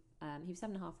to, he was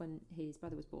 7.5 when his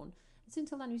brother was born, and so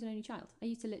until then he was an only child. I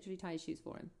used to literally tie his shoes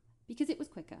for him, because it was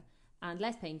quicker and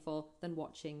less painful than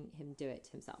watching him do it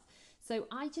himself. So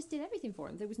I just did everything for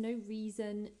him. There was no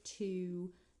reason to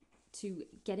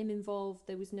get him involved.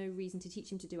 There was no reason to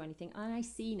teach him to do anything. And I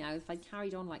see now, if I'd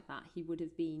carried on like that, he would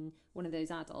have been one of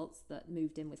those adults that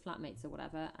moved in with flatmates or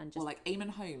whatever, and just, or like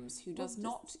Eamon Holmes, who does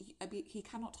not, he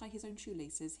cannot tie his own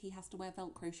shoelaces. He has to wear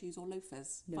Velcro shoes or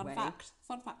loafers. Fun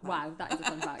fact. Wow, that is a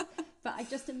fun fact. But I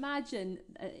just imagine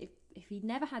if he'd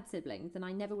never had siblings, then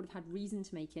I never would have had reason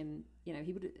to make him, he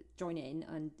would join in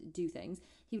and do things.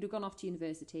 He would have gone off to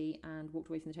university and walked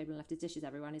away from the table and left his dishes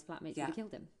everywhere, and his flatmates would have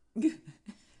killed him.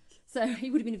 So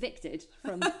he would have been evicted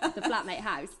from the flatmate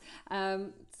house.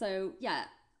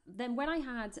 Then when I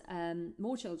had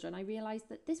more children, I realised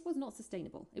that this was not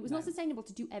sustainable. It was not sustainable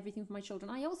to do everything for my children.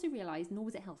 I also realised, nor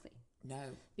was it healthy. No.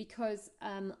 Because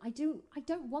I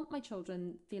don't want my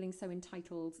children feeling so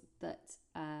entitled that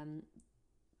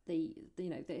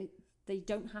they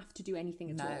don't have to do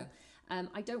anything at all.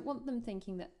 I don't want them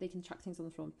thinking that they can chuck things on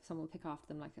the floor and someone will pick up after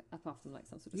them like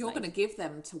some sort of You're going to give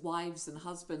them to wives and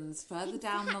husbands further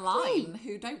down the line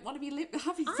who don't want to be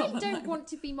having someone. I don't want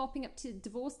to be mopping up to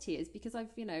divorce tears because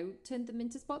I've, turned them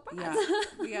into spoiled brats.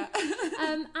 Yeah.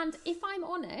 And if I'm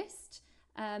honest,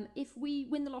 if we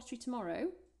win the lottery tomorrow,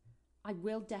 I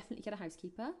will definitely get a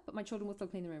housekeeper, but my children will still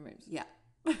clean their own rooms. Yeah.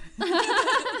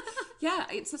 Yeah,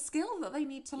 it's a skill that they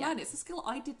need to learn. It's a skill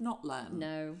I did not learn.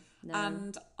 No.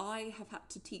 And I have had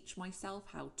to teach myself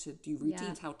how to do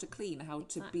routines, how to clean, how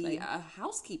to be a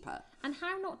housekeeper. And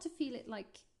how not to feel it like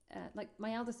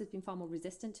my eldest has been far more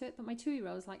resistant to it, but my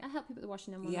 2-year-old is like, I help you put the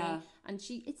washing on, and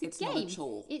it's a game. Not a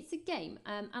chore. It's a game.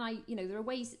 And I, there are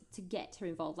ways to get her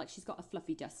involved. Like, she's got a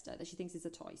fluffy duster that she thinks is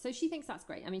a toy, so she thinks that's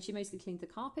great. I mean, she mostly cleans the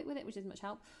carpet with it, which isn't much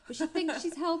help, but she thinks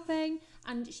she's helping,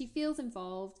 and she feels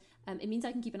involved. It means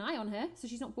I can keep an eye on her, so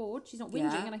she's not bored, she's not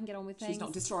whinging, and I can get on with things. She's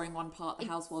not destroying one part of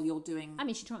the house while you're doing... I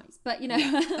mean, she tries, but,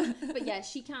 but yeah,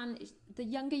 she can... The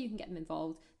younger you can get them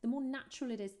involved, the more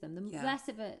natural it is to them, the less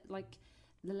of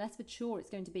a chore it's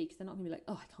going to be, because they're not going to be like,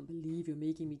 oh, I can't believe you're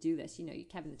making me do this.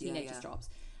 Kevin, the teenager, drops.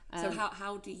 So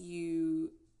how do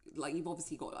you... Like, you've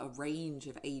obviously got a range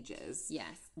of ages.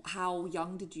 Yes. How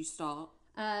young did you start?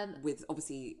 With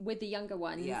the younger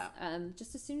ones,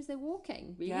 just as soon as they're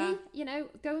walking, really.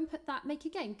 Go and put that, make a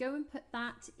game, go and put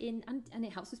that in, and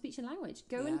it helps with speech and language.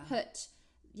 Go and put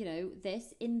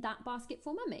this in that basket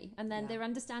for mummy, and then they're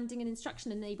understanding an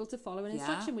instruction and able to follow an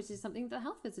instruction, which is something the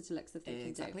health visitor looks if they can do.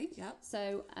 Exactly. Yeah.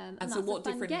 So and so what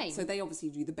different game. So they obviously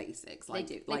do the basics, like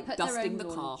they like dusting the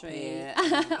carpet,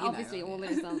 obviously all the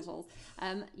essentials.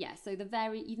 So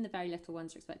even the very little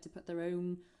ones are expected to put their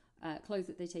own clothes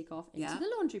that they take off into the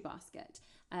laundry basket.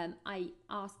 I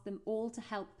ask them all to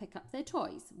help pick up their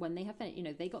toys when they have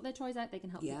finished. They got their toys out, they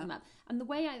can help pick them up. And the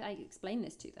way I explain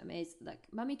this to them is, look,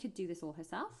 mummy could do this all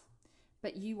herself.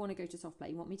 but you want to go to soft play.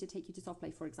 You want me to take you to soft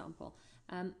play, for example.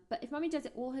 But if mummy does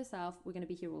it all herself, we're going to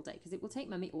be here all day because it will take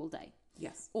mummy all day.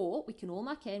 Yes. Or we can all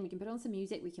muck in, we can put on some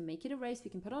music, we can make it a race,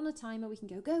 we can put on a timer, we can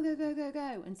go, go, go, go, go,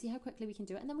 go, and see how quickly we can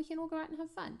do it. And then we can all go out and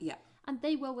have fun. Yeah. And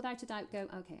they will, without a doubt, go,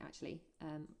 okay, actually,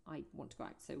 I want to go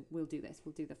out. So we'll do this.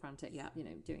 We'll do the frantic,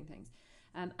 doing things.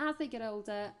 As they get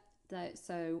older,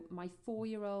 so my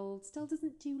 4-year-old still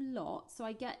doesn't do lots. So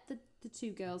I get the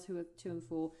two girls who are 2 and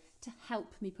 4 to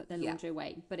help me put their laundry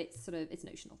away. But it's it's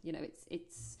notional.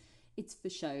 It's for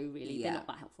show, really. Yeah. They're not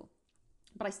that helpful.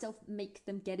 But I still make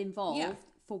them get involved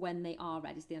for when they are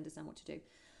ready, so they understand what to do.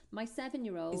 My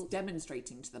 7-year-old is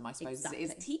demonstrating to them, I suppose. Exactly.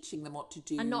 It is teaching them what to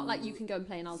do. And not like you can go and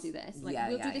play and I'll do this. Like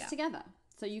we'll do this together.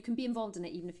 So you can be involved in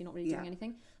it even if you're not really doing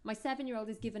anything. My 7-year-old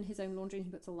is given his own laundry and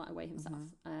he puts all that away himself.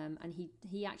 And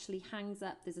he actually hangs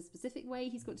up, there's a specific way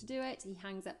he's got to do it. He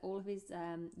hangs up all of his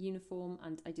uniform,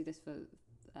 and I do this for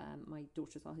my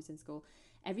daughter as well who's in school.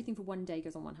 Everything for one day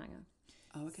goes on one hanger.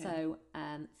 Oh, okay. So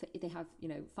they have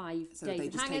 5 days they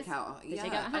of just hangers. take out, They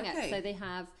take out a hanger. okay. So they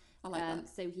have I like that.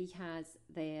 so he has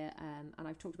their and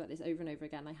I've talked about this over and over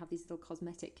again, I have these little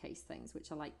cosmetic case things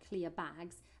which are like clear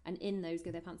bags, and in those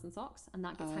go their pants and socks, and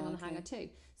that gets hung on the hanger too.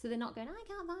 So they're not going, I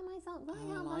can't find my socks, I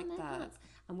can't find my pants.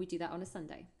 And we do that on a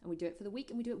Sunday, and we do it for the week,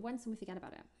 and we do it once and we forget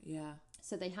about it. Yeah.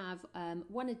 So they have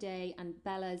one a day, and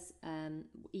Bella's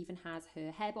even has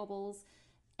her hair bobbles,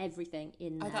 everything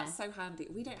in there. Oh, that's so handy.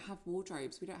 We don't have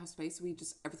wardrobes. We don't have space. So we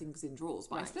just, everything's in drawers.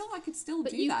 But I Right. feel like I could still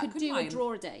But do you that. could do a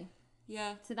drawer a day.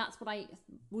 Yeah. So that's what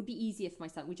would be easier for my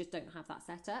son. We just don't have that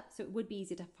set up. So it would be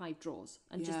easier to have 5 drawers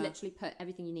and just literally put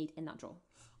everything you need in that drawer.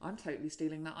 I'm totally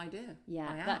stealing that idea. Yeah,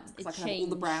 I am. that- Because it I can have all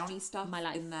the brownie changed stuff my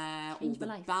life. in there, all Changed the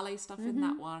my life. ballet stuff in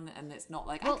that one, and it's not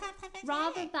like, Well, I can't have it.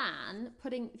 rather than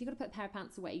putting, if you've got to put a pair of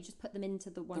pants away, you just put them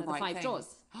into one The of the right 5 thing.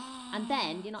 drawers. And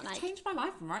then you're not You've like, changed my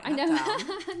life from I writing know,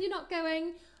 that down. you're not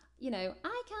going,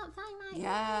 I can't find my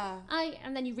Yeah.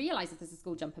 and then you realise if there's a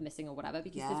school jumper missing or whatever,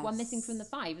 because there's one missing from the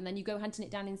 5, and then you go hunting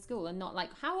it down in school and not like,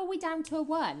 how are we down to a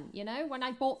 1, when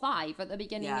I bought 5 at the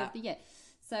beginning of the year.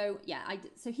 So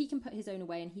so he can put his own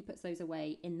away, and he puts those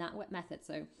away in that method.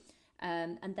 So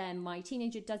and then my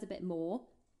teenager does a bit more.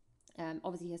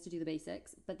 Obviously he has to do the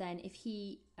basics, but then if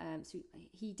he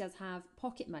he does have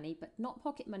pocket money, but not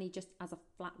pocket money just as a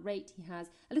flat rate. He has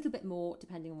a little bit more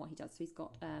depending on what he does. So he's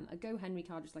got a Go Henry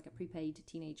card, which is like a prepaid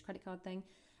teenage credit card thing.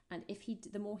 And if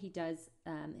the more he does,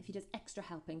 if he does extra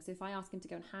helping, so if I ask him to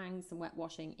go and hang some wet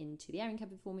washing into the airing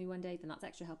cupboard for me one day, then that's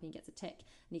extra helping. He gets a tick,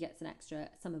 and he gets an extra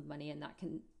sum of money, and that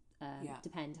can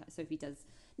depend. So if he does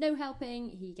no helping,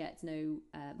 he gets no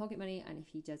pocket money, and if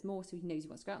he does more, so he knows he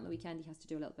wants to go out on the weekend, he has to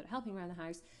do a little bit of helping around the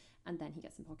house, and then he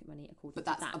gets some pocket money according to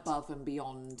that. But that's above and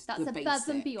beyond that's the above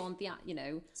basic. and beyond the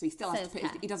So he still has to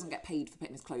self-care. he doesn't get paid for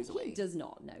putting his clothes away. He does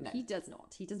not. No, he does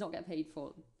not. He does not get paid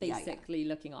for basically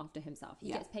looking after himself.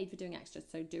 He gets paid for doing extras.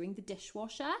 So doing the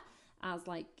dishwasher as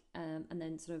and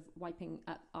then sort of wiping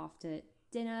up after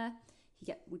dinner.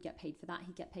 Would get paid for that.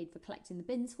 He'd get paid for collecting the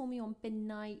bins for me on bin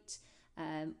night.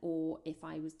 Or if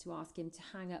I was to ask him to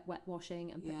hang up wet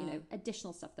washing and put,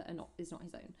 additional stuff that is not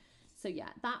his own. So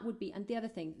that would be. And the other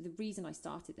thing, the reason I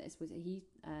started this was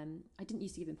I didn't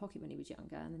used to give him pocket money when he was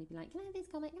younger, and then he'd be like, can I have this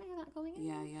comic? Can I have that comic?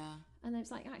 Yeah. And then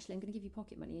it's like, actually, I'm going to give you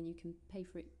pocket money, and you can pay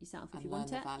for it yourself if And you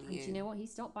want learn it. the value. And do you know what? He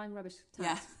stopped buying rubbish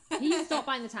Yeah. tat. He stopped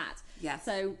buying the tat. Yeah.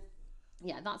 So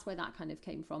that's where that kind of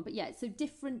came from. But so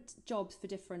different jobs for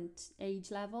different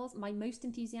age levels. My most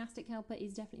enthusiastic helper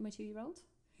is definitely my 2-year-old.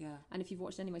 Yeah. And if you've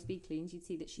watched any of my speed cleans, you'd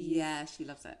see that she she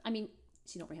loves it. I mean,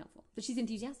 she's not very helpful, but she's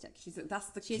enthusiastic. That's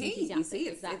the She's key. You enthusiastic, see,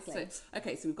 exactly.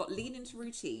 Okay, so we've got lean into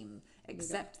routine,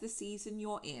 accept the season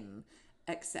you're in,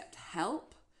 accept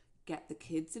help, get the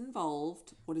kids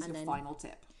involved. What is your final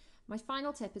tip? My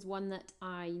final tip is one that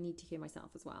I need to hear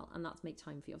myself as well, and that's make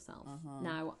time for yourself.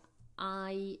 Now,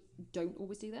 I don't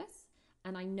always do this,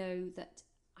 and I know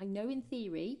in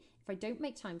theory, if I don't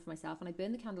make time for myself and I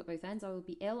burn the candle at both ends, I will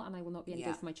be ill and I will not be any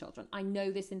good for my children. I know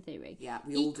this in theory. Yeah,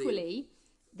 we all do. Equally,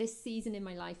 this season in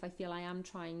my life, I feel I am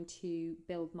trying to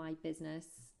build my business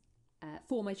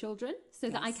for my children so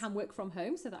that I can work from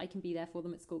home, so that I can be there for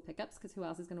them at school pickups, because who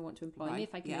else is going to want to employ me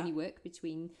if I can only work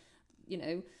between,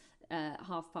 9:30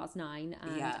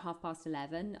 and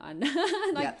 11:30 and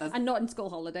and not in school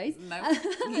holidays. No.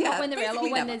 Not when they're ill or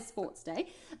when never. there's sports day.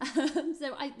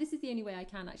 So this is the only way I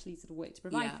can actually sort of work to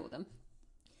provide for them.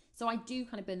 So I do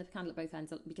kind of burn the candle at both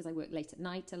ends because I work late at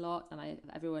night a lot, and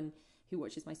everyone who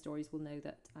watches my stories will know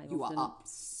that you are up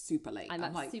super late. I'm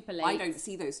up super late. I don't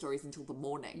see those stories until the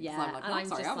morning. Yeah, I'm like, and I'm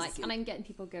sorry, just I was like, asleep. and I'm getting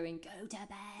people going, go to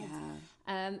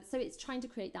bed. So it's trying to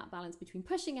create that balance between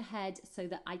pushing ahead so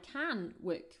that I can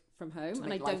work from home, to and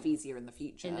make life easier in the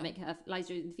future. And to make life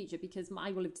easier in the future, because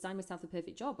I will have designed myself the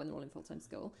perfect job when they're all in full-time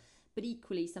school. But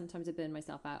equally, sometimes I burn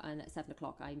myself out, and at 7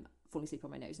 o'clock I'm falling asleep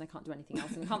on my nose, and I can't do anything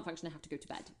else, and I can't function. I have to go to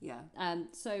bed. Yeah.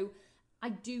 So I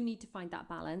do need to find that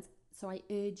balance. So I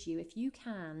urge you, if you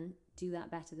can do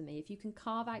that better than me, if you can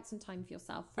carve out some time for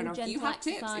yourself for if you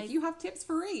have tips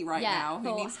for E now,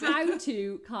 who needs to how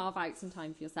to carve out some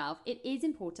time for yourself, it is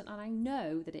important, and I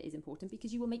know that it is important,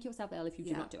 because you will make yourself ill if you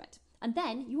do not do it, and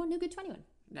then you are no good to anyone.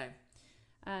 No.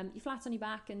 You're flat on your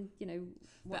back, and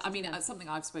but I mean, it's something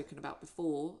I've spoken about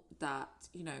before, that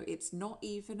it's not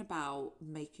even about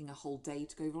making a whole day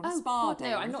to go on a spa day.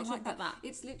 No, I'm not talking about that.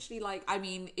 It's literally like, I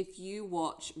mean, if you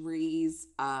watch Ree's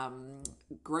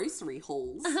grocery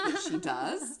hauls that she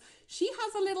does, she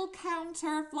has a little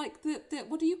counter of like the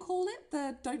what do you call it?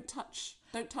 The don't touch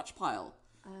pile.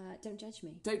 Don't judge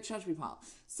me. Don't judge me, pal.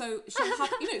 So she'll have,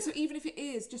 so even if it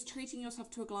is just treating yourself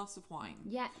to a glass of wine.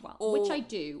 Yeah, well, which I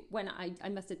do when I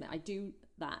must admit, I do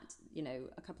that,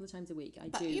 a couple of times a week.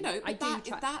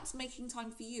 That's making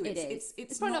time for you.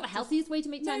 It's probably not the healthiest way to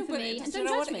make time for me. And don't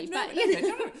judge me. But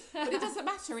it doesn't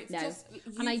matter. It's just,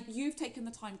 you've taken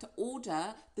the time to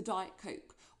order the Diet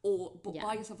Coke. Or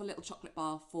buy yourself a little chocolate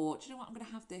bar for, do you know what, I'm going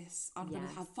to have this. I'm going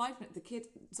to have 5 minutes.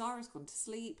 Zara's gone to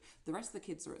sleep. The rest of the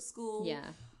kids are at school. Yeah.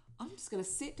 I'm just going to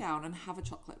sit down and have a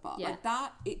chocolate bar. Yeah. Like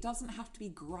that, it doesn't have to be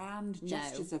grand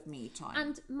gestures of me time.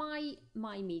 And my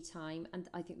me time, and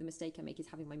I think the mistake I make is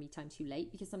having my me time too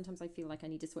late, because sometimes I feel like I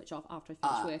need to switch off after I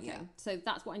finish working. Yeah. So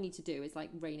that's what I need to do, is like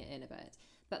rein it in a bit.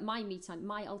 But my me time,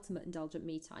 my ultimate indulgent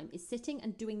me time, is sitting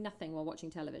and doing nothing while watching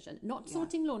television. Not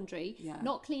sorting laundry,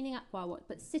 not cleaning up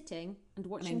but sitting and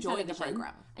watching television.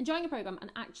 Enjoying a program and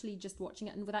actually just watching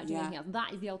it and without doing anything else.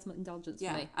 That is the ultimate indulgence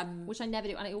for me, which I never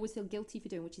do. And I always feel guilty for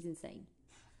doing, which is insane.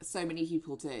 So many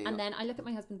people do. And then I look at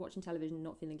my husband watching television and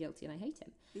not feeling guilty, and I hate him.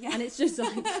 Yeah. And it's just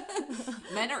like...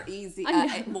 Men are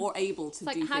more able to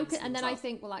do things. And then I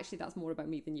think, well, actually, that's more about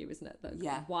me than you, isn't it?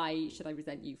 That, why should I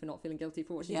resent you for not feeling guilty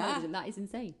for watching television? That is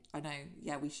insane. I know.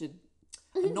 Yeah, we should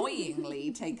annoyingly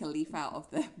take a leaf out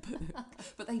of their book.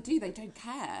 But they don't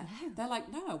care. No. They're like,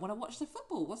 no, I want to watch the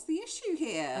football. What's the issue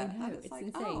here? I know, it's like,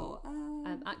 insane.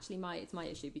 Actually, it's my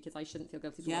issue, because I shouldn't feel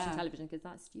guilty for watching television, because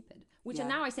that's stupid. Which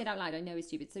now I say it out loud, I know is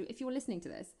stupid. So if you're listening to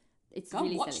this, it's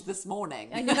really watch silly. This Morning.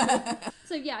 I know.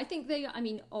 So yeah, I think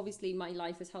obviously my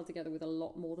life is held together with a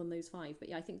lot more than those 5, but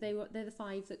yeah, I think they're the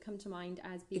 5 that come to mind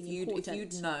as being important.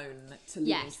 If you'd known to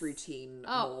lose routine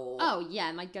more. Oh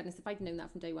yeah, my goodness, if I'd known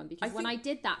that from day one, because when I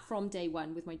did that from day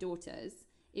one with my daughters,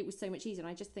 it was so much easier. And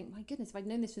I just think, my goodness, if I'd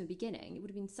known this from the beginning, it would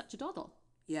have been such a doddle.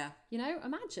 Yeah.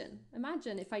 Imagine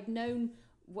if I'd known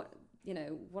what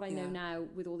I know now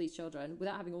with all these children,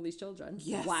 without having all these children.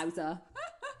 Yes. Wowzer.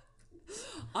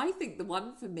 I think the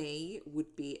one for me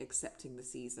would be accepting the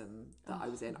season that I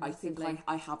was in. I think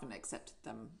I haven't accepted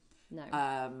them. No.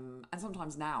 And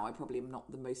sometimes now I probably am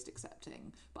not the most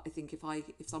accepting. But I think if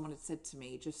someone had said to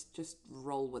me, just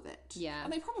roll with it. Yeah.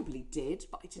 And they probably did,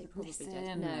 but I didn't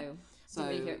listen. No.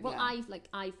 So well,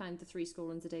 I found the 3 school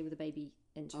runs a day with a baby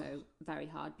intro very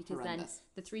hard, because horrendous. Then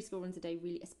the 3 school runs a day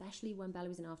really, especially when Bella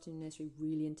was in afternoon nursery,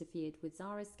 really interfered with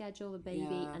Zara's schedule, the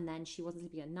baby, and then she wasn't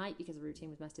sleeping at night because her routine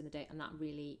was messed in the day, and that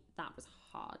was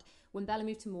hard. When Bella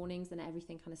moved to mornings, then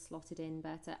everything kind of slotted in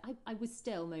better. I was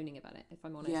still moaning about it, if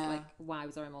I'm honest. Like,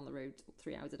 wowzer, I'm on the road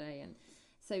 3 hours a day, and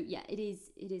so yeah, it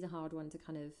is a hard one to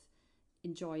kind of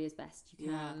enjoy as best you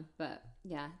can, but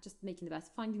just making the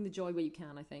best, finding the joy where you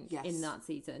can, I think, in that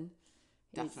season.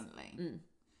 Definitely.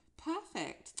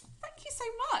 Perfect. Thank you so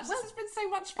much. This has been so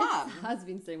much fun. It has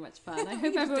been so much fun. I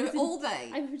hope everyone's do it all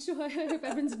day. I hope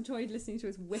everyone's enjoyed listening to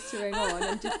us whittering on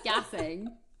and just gassing.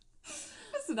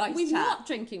 That's a nice We're chat. not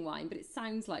drinking wine, but it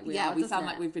sounds like we are. Yeah, we sound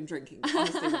like we've been drinking.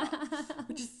 Honestly, we're not.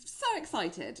 We're just so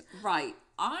excited. Right,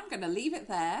 I'm going to leave it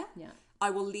there. Yeah.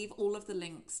 I will leave all of the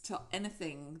links to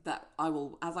anything that I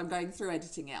will, as I'm going through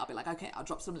editing it, I'll be like, okay, I'll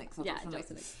drop some links.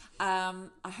 I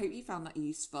hope you found that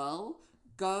useful.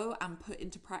 Go and put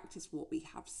into practice what we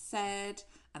have said,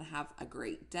 and have a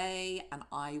great day. And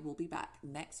I will be back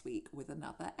next week with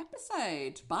another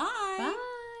episode. Bye.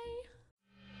 Bye.